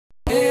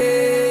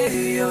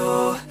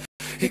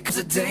here comes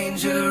the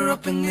danger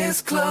up in this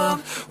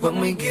club. When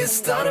we get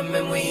started,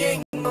 man, we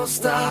ain't gon'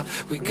 stop.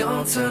 We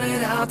gon' turn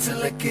it out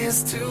till it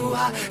gets too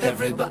hot.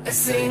 Everybody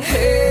sing,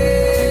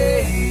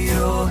 hey,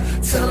 yo.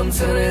 Tell them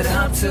turn it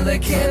out till they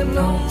can't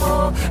no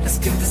more. Let's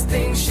get this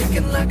thing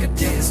shaking like a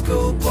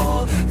disco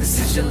ball. This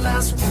is your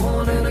last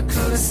warning, a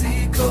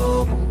courtesy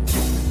call.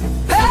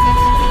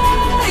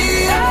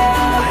 Hey,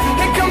 yeah,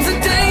 here comes the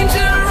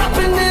danger up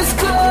in this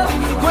club.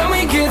 When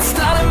we get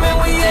started, man,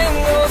 we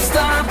ain't gon'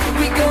 stop.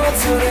 We gon'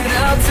 turn it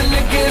out till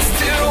it gets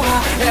too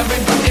hot.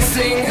 Everybody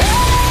sing, hey,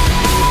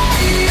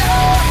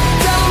 yeah.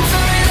 Tell them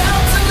turn it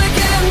out till they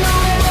can't no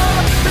more.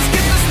 Let's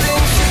get this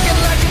thing shaking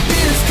like a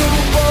disco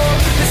ball.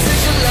 This is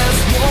your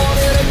last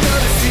warning, a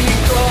courtesy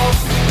call.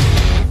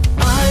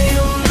 I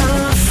am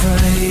not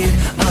afraid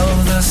of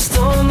the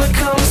storm that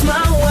comes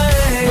my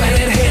way. When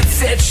it hits,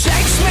 it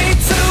shakes me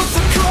to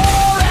the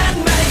core and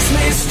makes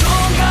me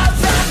stronger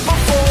than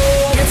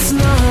before. It's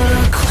not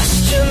a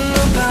question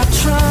about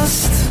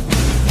trust,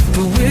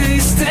 but we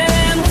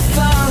stand with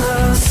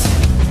us.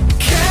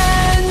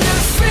 Can you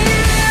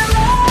feel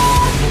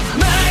it?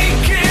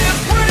 Make it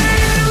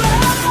real.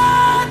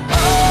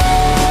 Oh,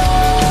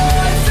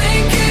 I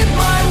think it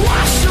might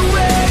wash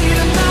away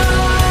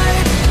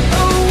tonight.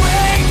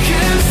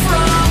 Awaken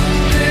from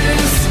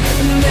this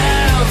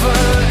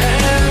never-ending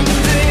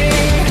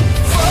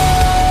fall.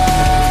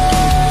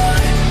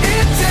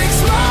 It takes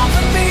more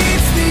than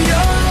meets the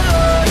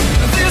eye.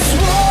 This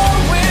war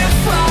we're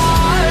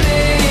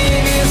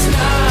fighting is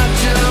not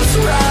just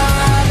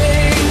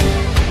riding.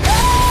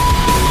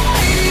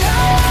 Hey,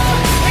 yeah,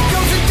 here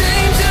comes the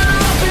danger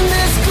up in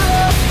this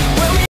club.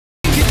 When we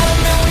get on,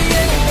 man, we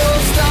ain't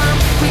gon' stop.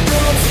 We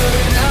gon' turn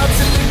it out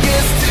till it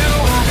gets too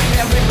hot.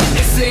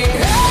 Everybody sing,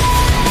 hey,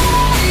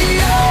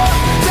 yeah.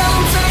 Tell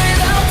them turn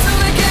it out till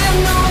they can't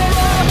no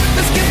more.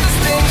 Let's get this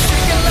thing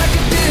shaking like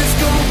a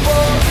disco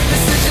ball.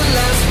 This is your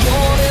last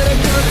warning, a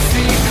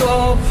courtesy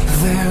call.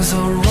 There's a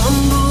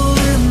rumble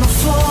in the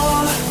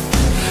floor,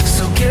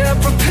 so get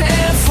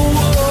prepared for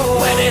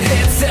war. When it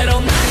hits, it'll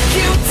knock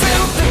you to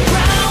the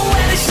ground.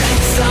 When it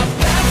shakes up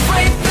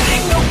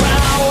everything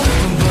around.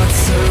 But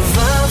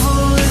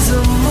survival is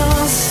a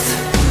must,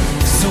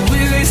 so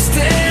will you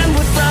stand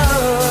with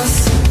us?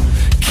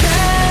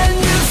 Can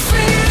you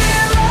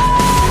feel it?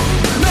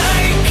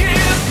 Make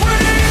it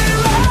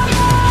real.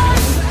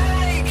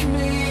 Make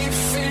me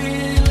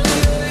feel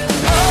it.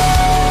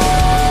 Oh,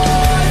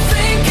 I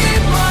think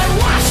it might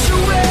wash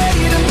away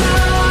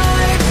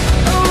tonight.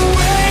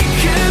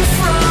 Awaken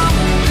from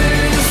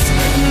this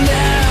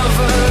never-ending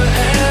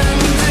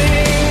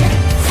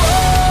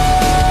fall.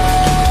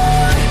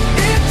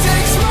 It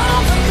takes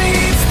more than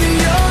meets the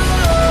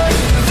eye.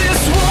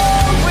 This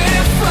war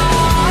we're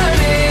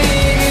fighting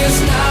is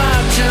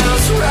not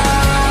just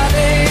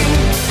riding.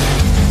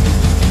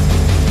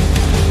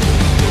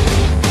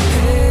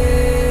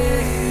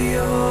 Hey,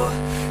 yo,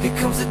 here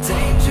comes the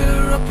danger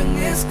up in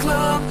this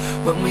club.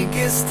 When we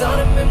get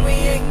started, man, we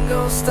ain't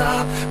gon'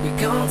 stop. We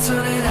gon'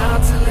 turn it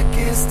out till it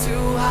gets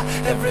too hot.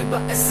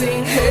 Everybody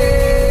sing,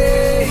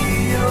 hey,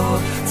 yo.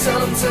 Tell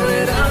them turn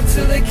it out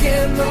till they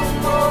can't no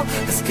more.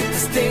 Let's get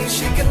this thing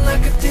shaking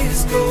like a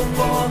disco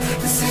ball.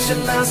 This is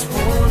your last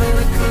warning,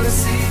 a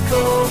courtesy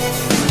call.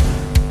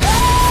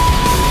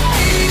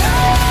 Hey,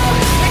 yeah,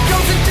 here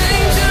comes the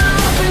danger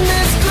up in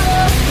this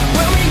club.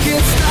 When we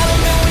get started,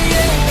 man, we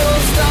ain't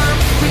gon' stop.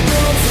 We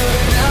gon' turn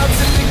it out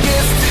till it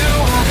gets too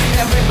hot.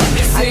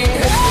 Everybody sing,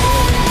 hey,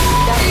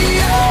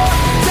 yeah.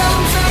 Tell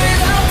them turn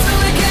it out till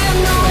they can't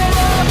no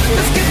more.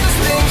 Let's get this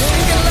thing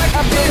shaking like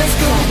a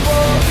disco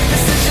ball.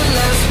 This is your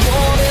last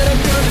warning, a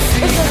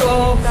courtesy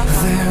call.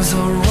 There's a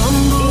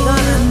rumble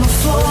in the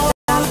floor,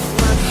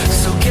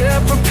 so get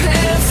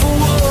prepared for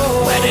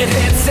war. When it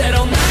hits,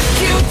 it'll knock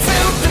you to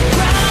the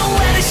ground.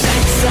 When it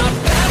shakes up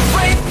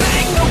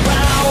everything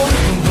around.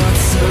 But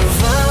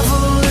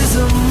survival is a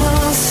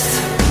must,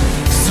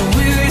 so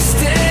will you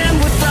stand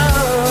with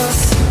us?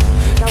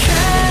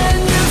 Can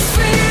you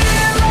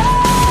feel it?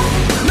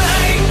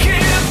 Make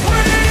it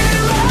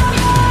real.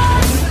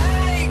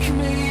 Make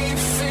me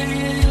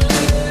feel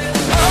it.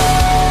 Oh,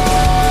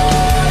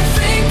 I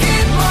think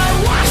it might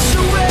wash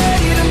away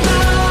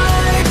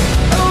tonight.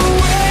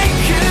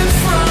 Awaken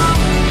from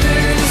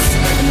this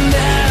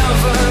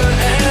never-ending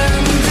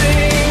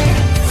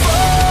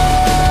fall.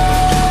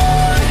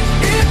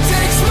 It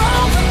takes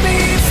more than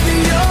meets the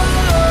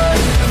eye.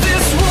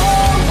 This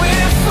war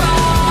we're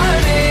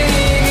fighting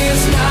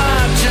is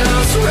not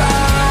just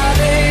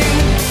riding.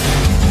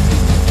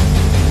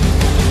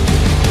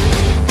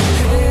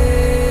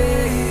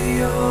 Hey,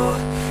 yo,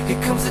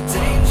 here comes the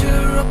danger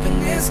up in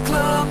this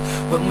club.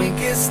 When we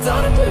get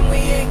started, man, we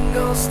ain't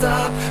gon'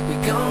 stop. We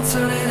gon'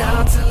 turn it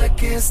out till it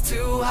gets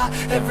too hot.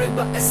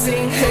 Everybody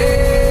sing,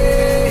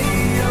 hey,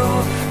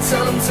 yo.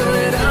 Tell them turn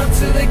it out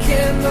till they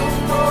can't no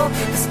more.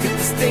 Let's get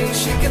this thing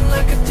shaking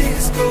like a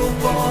disco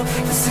ball.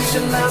 This is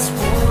your last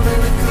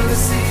warning, a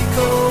courtesy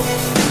call.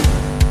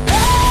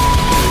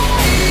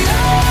 Hey,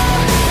 yeah,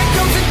 here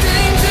comes the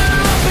danger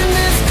up in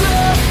this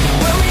club.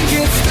 When we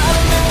get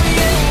started, man, we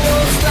ain't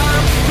gon'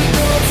 stop. We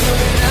gon' turn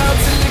it out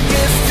till it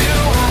gets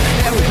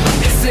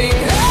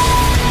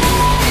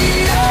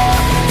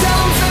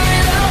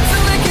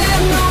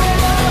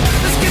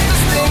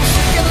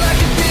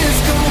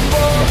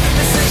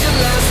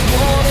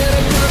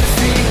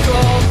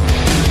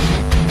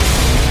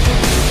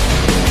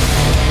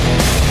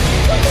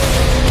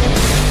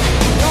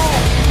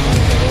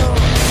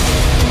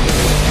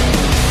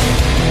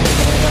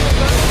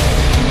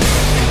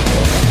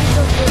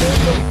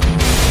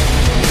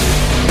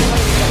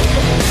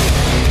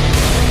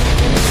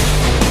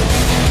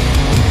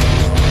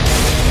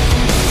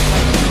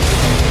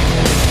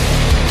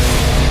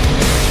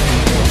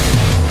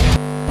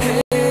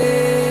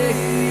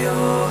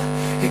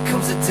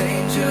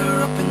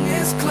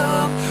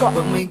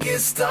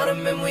started,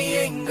 man, we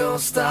ain't gon'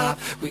 stop.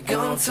 We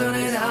gon' turn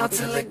it out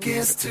till it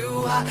gets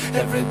too hot.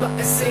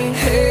 Everybody sing,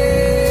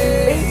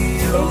 hey,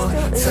 yo.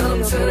 Tell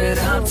them turn it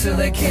out till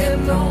they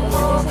can't no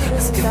more.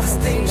 Let's get this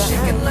thing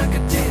shaking like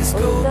a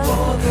disco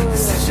ball.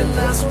 This is your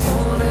last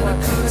one and a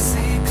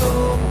courtesy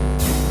call.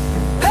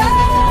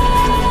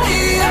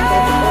 Hey, yo.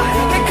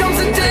 Here comes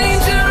the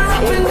danger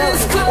up in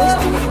this club.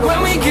 When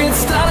we get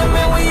started,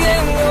 man, we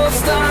ain't gon'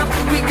 stop.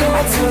 We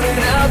gon' turn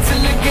it out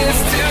till it gets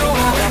too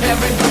hot.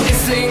 Everybody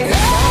sing,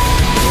 hey,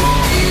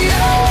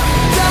 yo.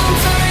 Tell them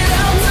turn it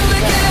out till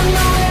they can't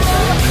no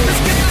more.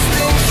 Let's get this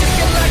thing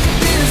shaking like a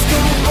disco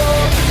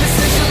ball. This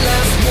is your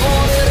last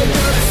one and a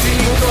courtesy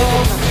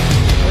call.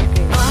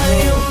 I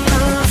am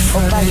not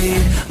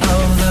afraid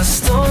of the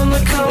storm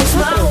that comes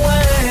my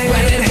way.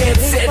 When it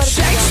hits, it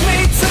shakes me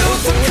to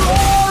the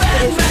core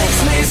and makes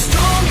me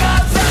stronger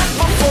than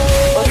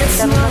before. It's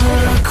not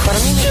a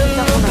question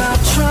about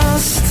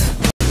trust.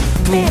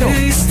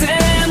 Please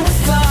stand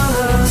with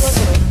us.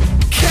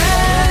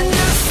 Can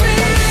you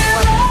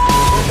feel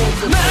it?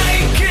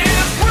 Make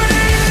it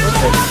real.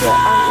 Oh,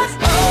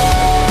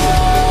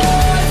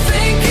 I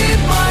think it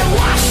might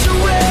wash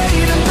away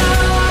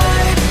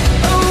tonight.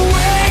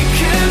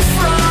 Awaken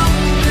from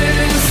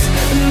this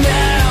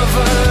never-ending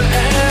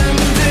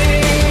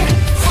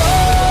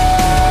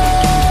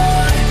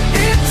fight.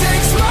 It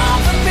takes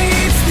love that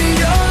meets the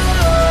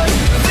earth.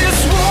 This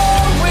war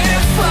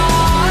we're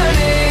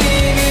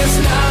fighting is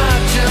not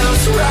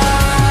just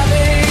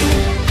riding.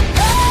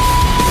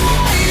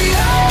 Hey,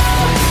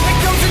 oh, here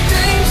comes the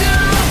danger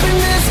up in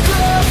this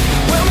club.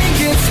 When we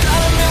get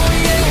started, man, we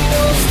ain't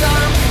gon'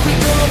 stop. We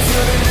gon'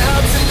 turn it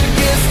out till it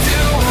gets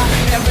too hot.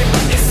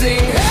 Everybody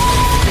sing, hey,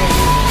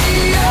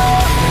 oh.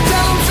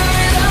 Tell them turn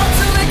it out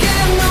till they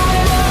get no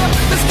more.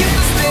 Let's get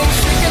this thing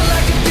shaking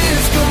like a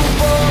disco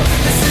ball.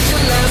 This is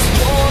your last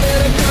one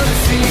and a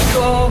courtesy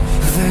call.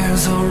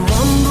 There's a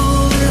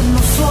rumble in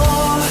the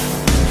floor,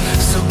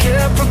 so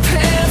get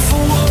prepared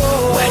for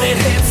war. When it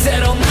hits,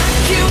 it'll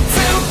knock you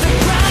to the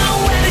ground.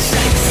 When it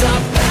shakes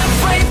up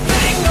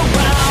everything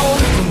around.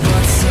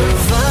 But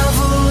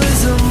survival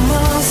is a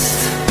must,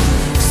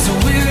 so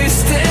will you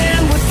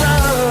stand with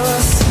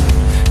us?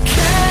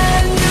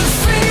 Can you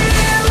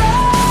feel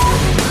it?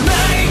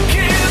 Make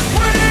it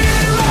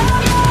real.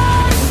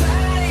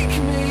 Make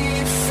me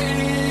feel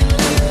it.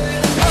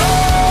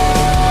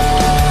 Oh,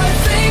 I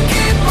think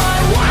it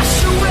might wash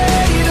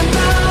away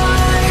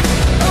tonight.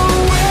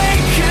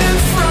 Awaken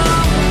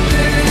from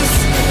this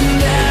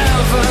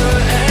never-ending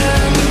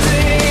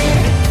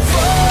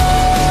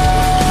fight.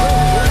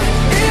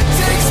 It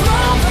takes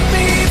love that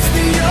meets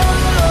the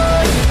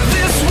earth.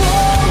 This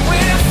war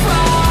we're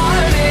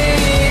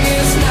fighting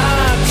is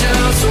not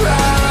just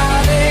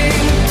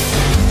riding.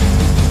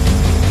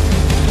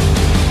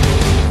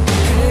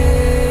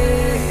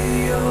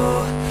 Hey, yo,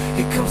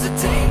 here comes the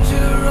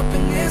danger up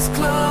in this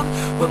club.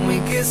 When we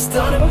get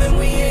started, man,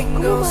 we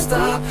ain't gon'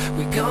 stop.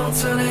 We gon'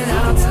 turn it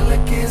out till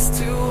it gets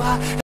too hot.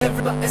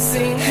 Everybody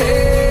sing,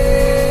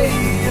 hey,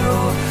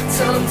 yo.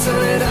 Tell them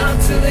turn it out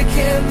till they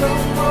can't no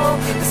more.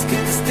 Let's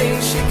get this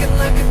thing shaking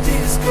like a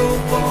disco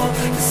ball.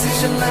 This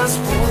is your last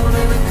one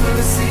and a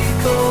courtesy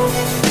call.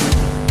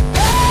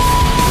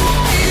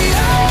 Hey,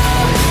 yo.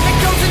 Here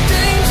comes the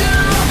danger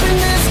up in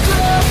this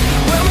club.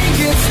 When we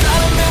get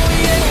started, man, we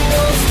ain't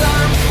gon'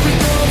 stop. We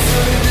gon'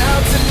 turn it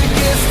out till it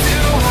gets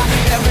too hot.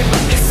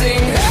 Everybody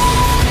sing,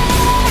 hey,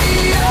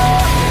 yo.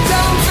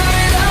 Tell them turn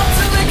it out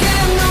till they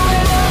can't no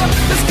more.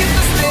 Let's get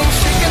this thing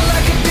shaking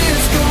like a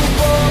disco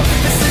ball.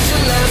 This is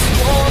your last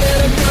one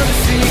and a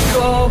courtesy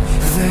call.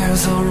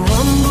 There's a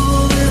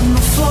rumble in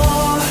the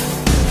floor,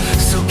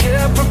 so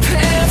get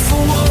prepared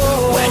for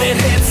war. When it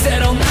hits,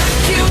 it'll knock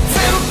you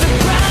to the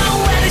ground.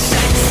 When it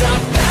shakes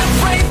up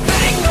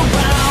everything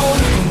around.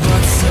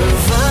 But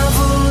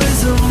survival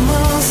is a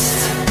must,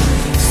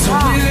 so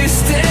will you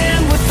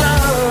stand with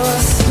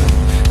us?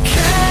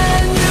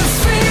 Can you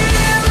feel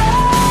it?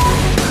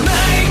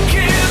 Make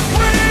it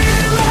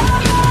real.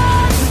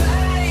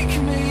 Make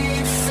me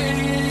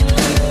feel it.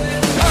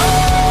 Oh,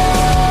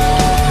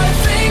 I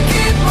think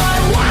it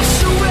might wash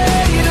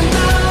away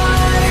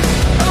tonight.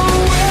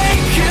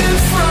 Awaken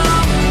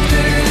from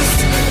this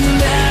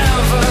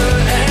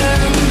never-ending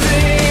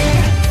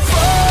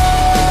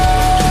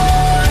fight.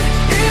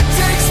 It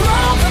takes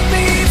love that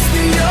meets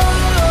the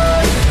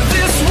earth.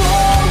 This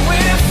war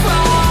we're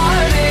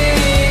fighting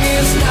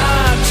is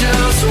not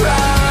just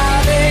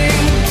riding.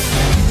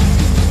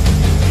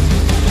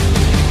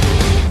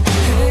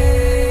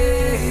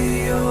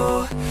 Hey, yo,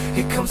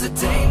 here comes the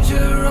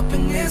danger up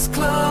in this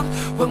club.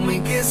 When we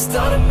get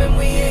started, man,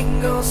 we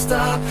ain't gon'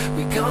 stop.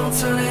 We gon'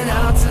 turn it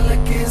out till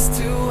it gets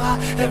too hot.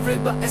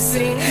 Everybody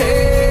sing,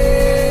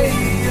 hey,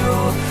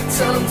 yo.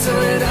 Tell them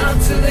turn it out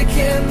till they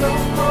can't no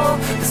more.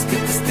 Let's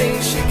get this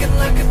thing shaking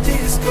like a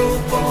disco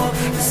ball.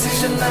 This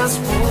is your last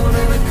one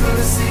and a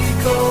courtesy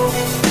call.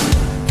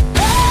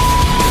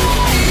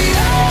 Hey,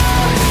 yo.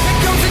 Here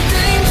comes the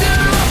danger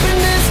up in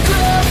this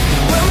club.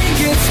 When we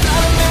get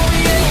started, man, we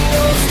ain't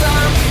gon'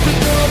 stop. We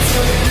gon'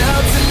 turn it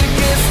out till it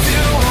gets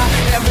too hot.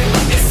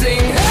 Everybody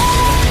sing,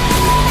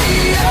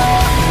 hey,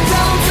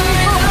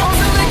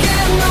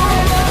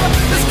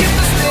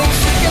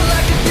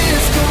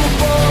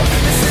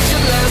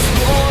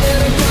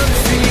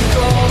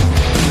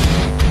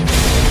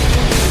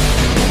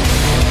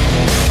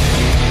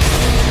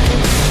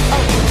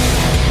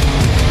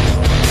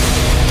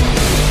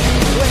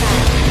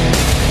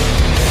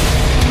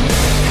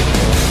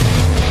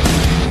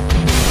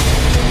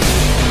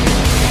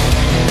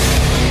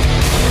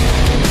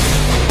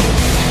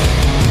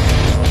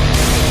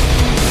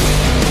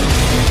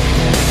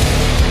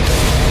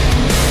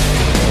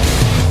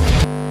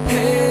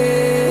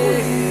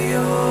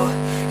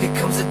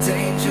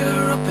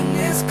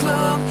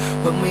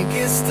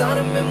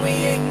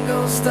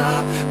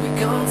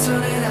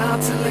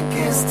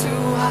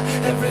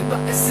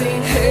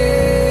 sing,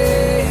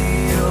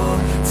 hey, yo.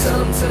 Tell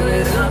them turn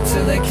it up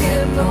till they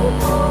can't no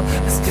more.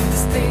 Let's get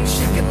this thing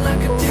shaking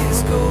like a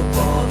disco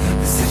ball.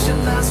 This is your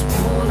last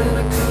warning,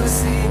 a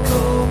courtesy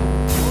call.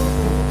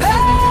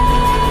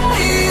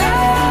 Hey,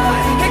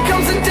 yeah. Here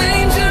comes the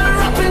danger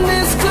up in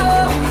this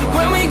club.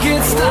 When we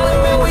get started,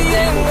 man, we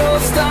ain't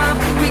gonna stop.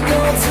 We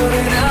gon' turn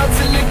it out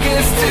till it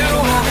gets too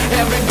hot.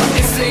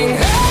 Everybody sing,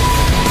 hey,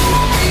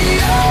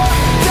 yeah.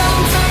 Tell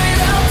them turn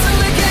it out till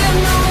they can't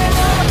no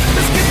more.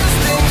 Let's get this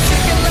thing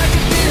shaking like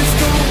a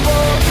disco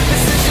ball.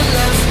 This is your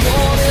last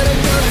warning, a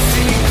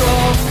courtesy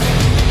call.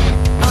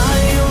 I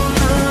am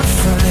not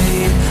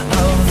afraid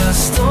of the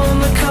storm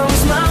that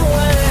comes my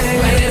way.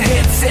 When it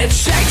hits, it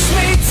shakes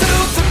me to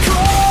the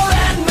core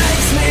and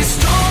makes me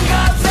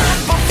stronger than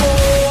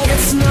before.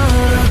 It's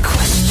not a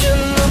question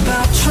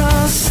about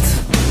trust,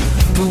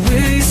 but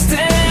will you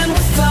stand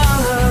with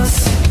us?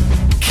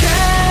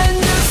 Can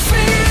you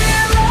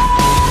feel it?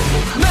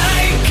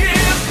 Make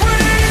it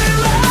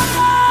real.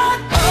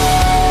 Oh,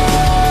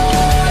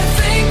 I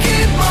think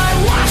it might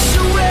wash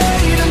away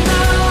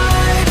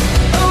tonight.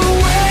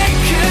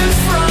 Awaken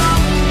from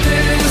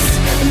this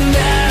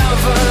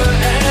never-ending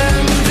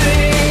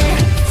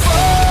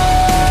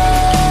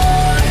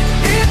fight.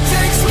 It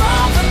takes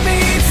love that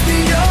meets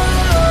the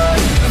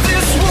earth.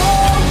 This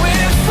war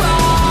we're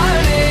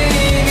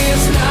fighting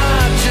is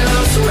not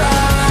just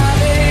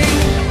riding.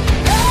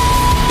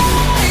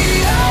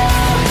 Hey, yeah.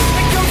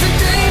 Here comes the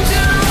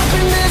danger up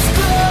in this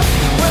club.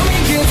 When we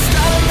get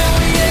started, man,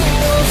 we ain't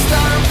gonna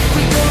stop.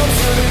 We gon'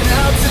 turn it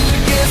out till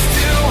it gets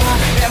too hot.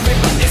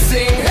 Everybody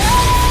sing, hey,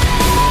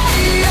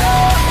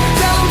 yeah.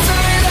 Tell them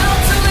turn it out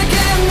till they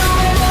can't no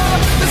more.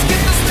 Let's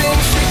get this thing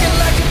shaking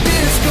like a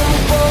disco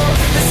ball.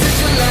 This is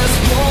your last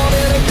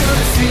warning, a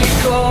courtesy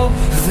call.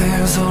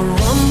 There's a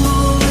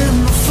rumble in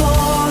the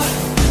floor,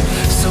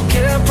 so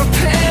get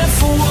prepared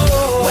for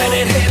war. When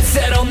it hits,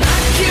 it'll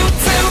knock you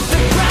to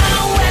the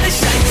ground. When it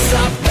shakes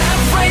up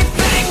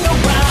everything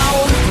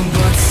around.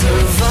 But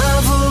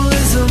survival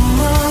is a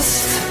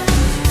must,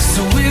 so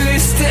will you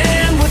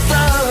stand with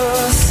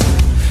us?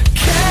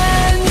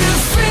 Can you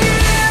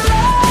feel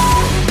it?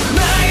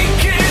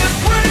 Make it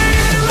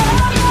real.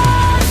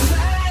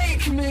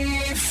 Make me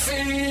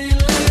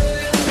feel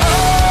it.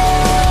 Oh,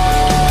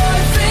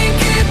 I think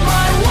it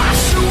might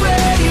wash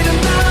away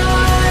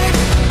tonight.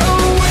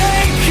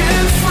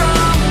 Awaken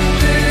from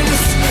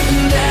this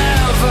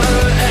never-ending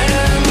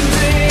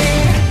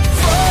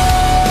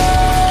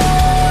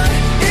fight.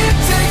 It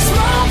takes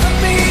love that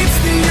meets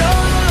the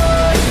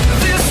earth.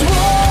 This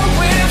war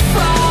we're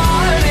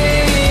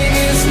fighting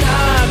is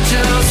not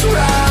just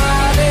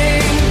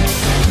riding.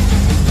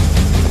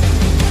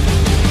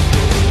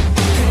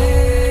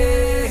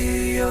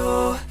 Hey, yo.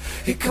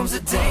 Here comes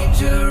the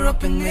danger up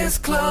in this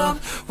club.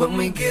 When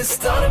we get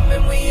started,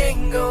 man, we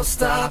ain't gonna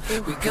stop.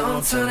 We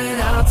gon' turn it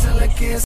out till it gets